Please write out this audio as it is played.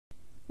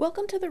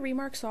Welcome to the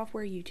Remark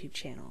Software YouTube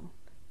channel.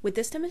 With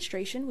this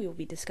demonstration, we will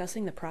be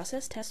discussing the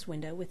Process Test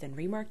window within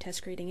Remark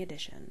Test Grading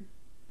Edition.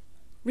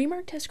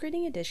 Remark Test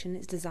Grading Edition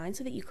is designed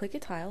so that you click a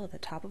tile at the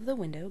top of the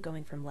window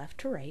going from left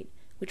to right,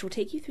 which will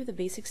take you through the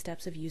basic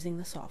steps of using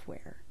the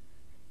software.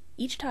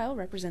 Each tile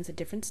represents a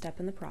different step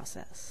in the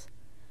process.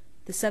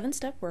 The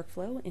 7-step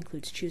workflow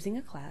includes choosing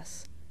a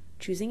class,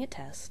 choosing a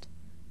test,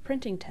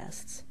 printing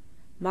tests,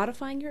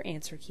 modifying your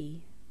answer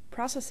key,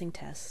 processing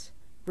tests,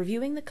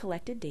 reviewing the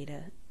collected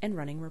data, and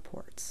running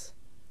reports.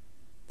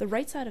 The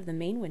right side of the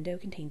main window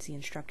contains the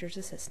instructor's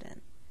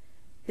assistant.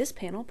 This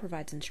panel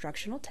provides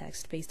instructional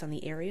text based on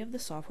the area of the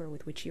software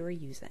with which you are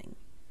using.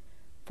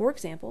 For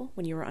example,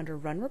 when you are under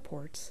Run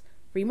Reports,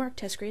 Remark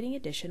Test Grading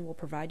Edition will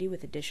provide you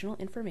with additional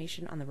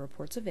information on the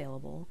reports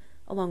available,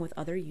 along with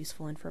other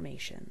useful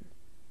information.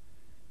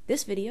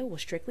 This video will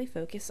strictly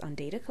focus on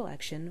data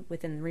collection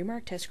within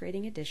Remark Test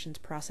Grading Edition's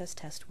Process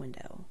Test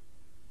window.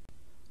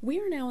 We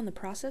are now in the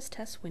Process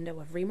Test window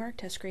of Remark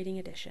Test Grading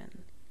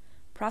Edition.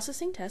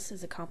 Processing tests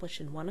is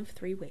accomplished in one of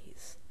 3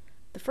 ways.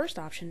 The first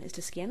option is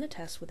to scan the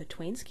test with a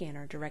TWAIN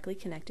scanner directly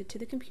connected to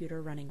the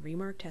computer running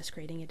Remark Test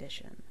Grading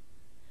Edition.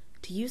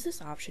 To use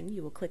this option,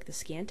 you will click the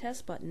Scan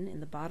Test button in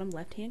the bottom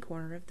left-hand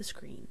corner of the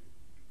screen.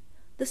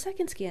 The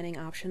second scanning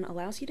option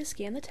allows you to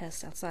scan the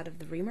tests outside of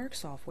the Remark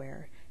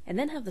software and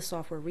then have the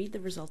software read the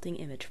resulting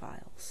image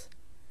files.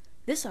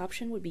 This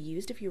option would be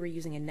used if you were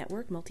using a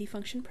network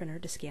multifunction printer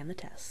to scan the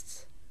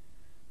tests.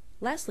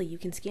 Lastly, you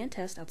can scan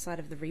tests outside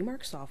of the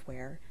Remark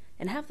software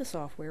and have the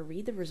software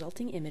read the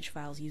resulting image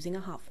files using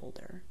a hot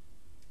folder.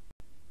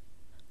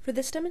 For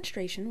this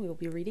demonstration, we will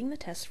be reading the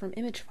tests from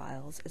image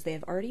files as they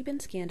have already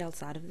been scanned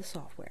outside of the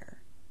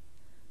software.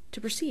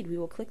 To proceed, we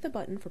will click the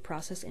button for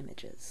Process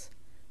Images.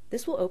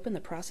 This will open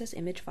the Process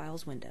Image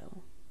Files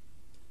window.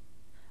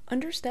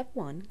 Under Step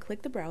 1,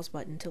 click the Browse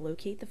button to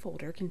locate the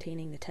folder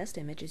containing the test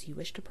images you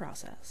wish to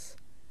process.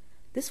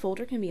 This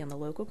folder can be on the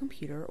local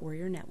computer or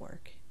your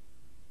network.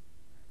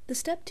 The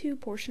Step 2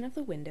 portion of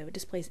the window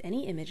displays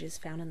any images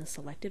found in the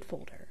selected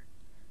folder.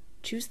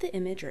 Choose the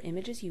image or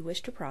images you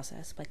wish to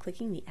process by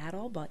clicking the Add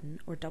All button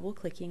or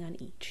double-clicking on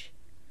each.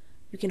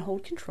 You can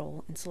hold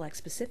Control and select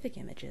specific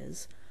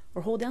images,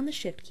 or hold down the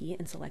Shift key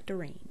and select a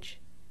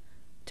range.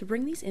 To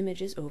bring these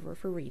images over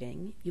for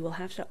reading, you will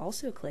have to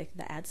also click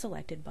the Add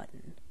Selected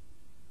button.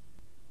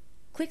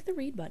 Click the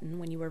Read button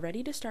when you are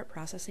ready to start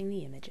processing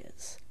the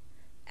images.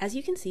 As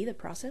you can see, the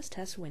Process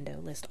Test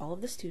window lists all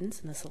of the students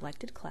in the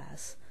selected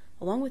class,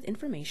 along with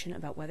information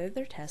about whether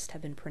their tests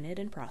have been printed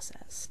and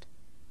processed.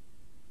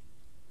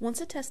 Once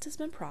a test has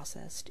been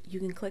processed, you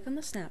can click on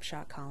the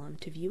Snapshot column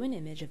to view an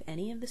image of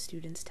any of the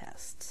students'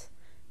 tests.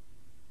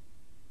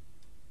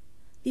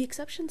 The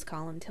Exceptions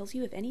column tells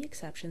you if any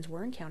exceptions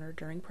were encountered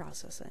during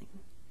processing.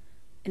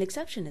 An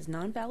exception is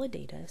non-valid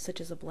data,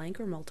 such as a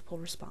blank or multiple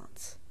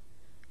response.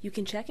 You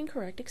can check and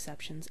correct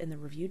exceptions in the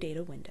Review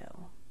Data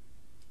window.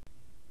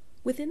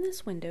 Within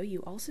this window, you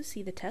also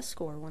see the test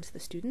score once the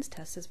student's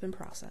test has been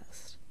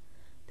processed.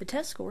 The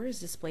test score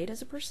is displayed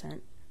as a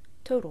percent,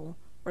 total,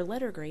 or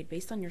letter grade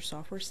based on your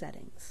software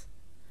settings.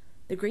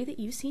 The grade that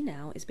you see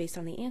now is based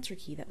on the answer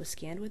key that was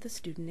scanned with the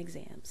student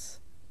exams.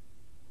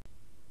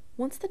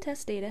 Once the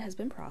test data has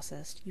been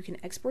processed, you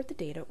can export the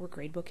data or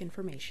gradebook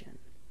information.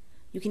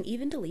 You can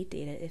even delete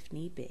data if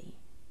need be.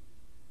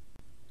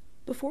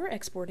 Before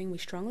exporting, we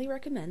strongly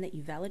recommend that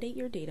you validate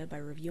your data by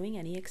reviewing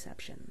any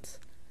exceptions.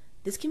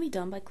 This can be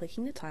done by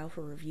clicking the tile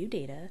for Review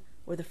Data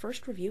or the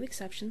first Review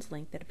Exceptions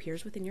link that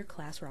appears within your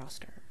class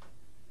roster.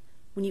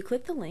 When you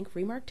click the link,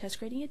 Remark Test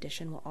Grading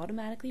Edition will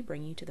automatically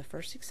bring you to the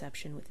first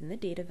exception within the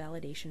data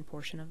validation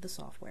portion of the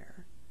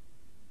software.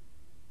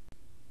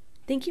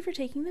 Thank you for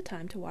taking the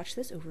time to watch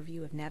this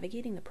overview of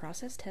navigating the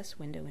Process Test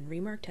window in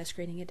Remark Test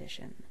Grading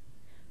Edition.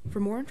 For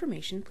more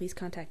information, please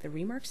contact the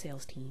Remark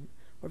sales team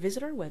or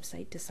visit our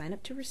website to sign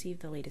up to receive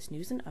the latest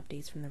news and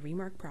updates from the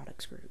Remark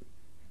Products Group.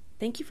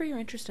 Thank you for your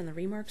interest in the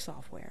Remark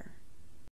software.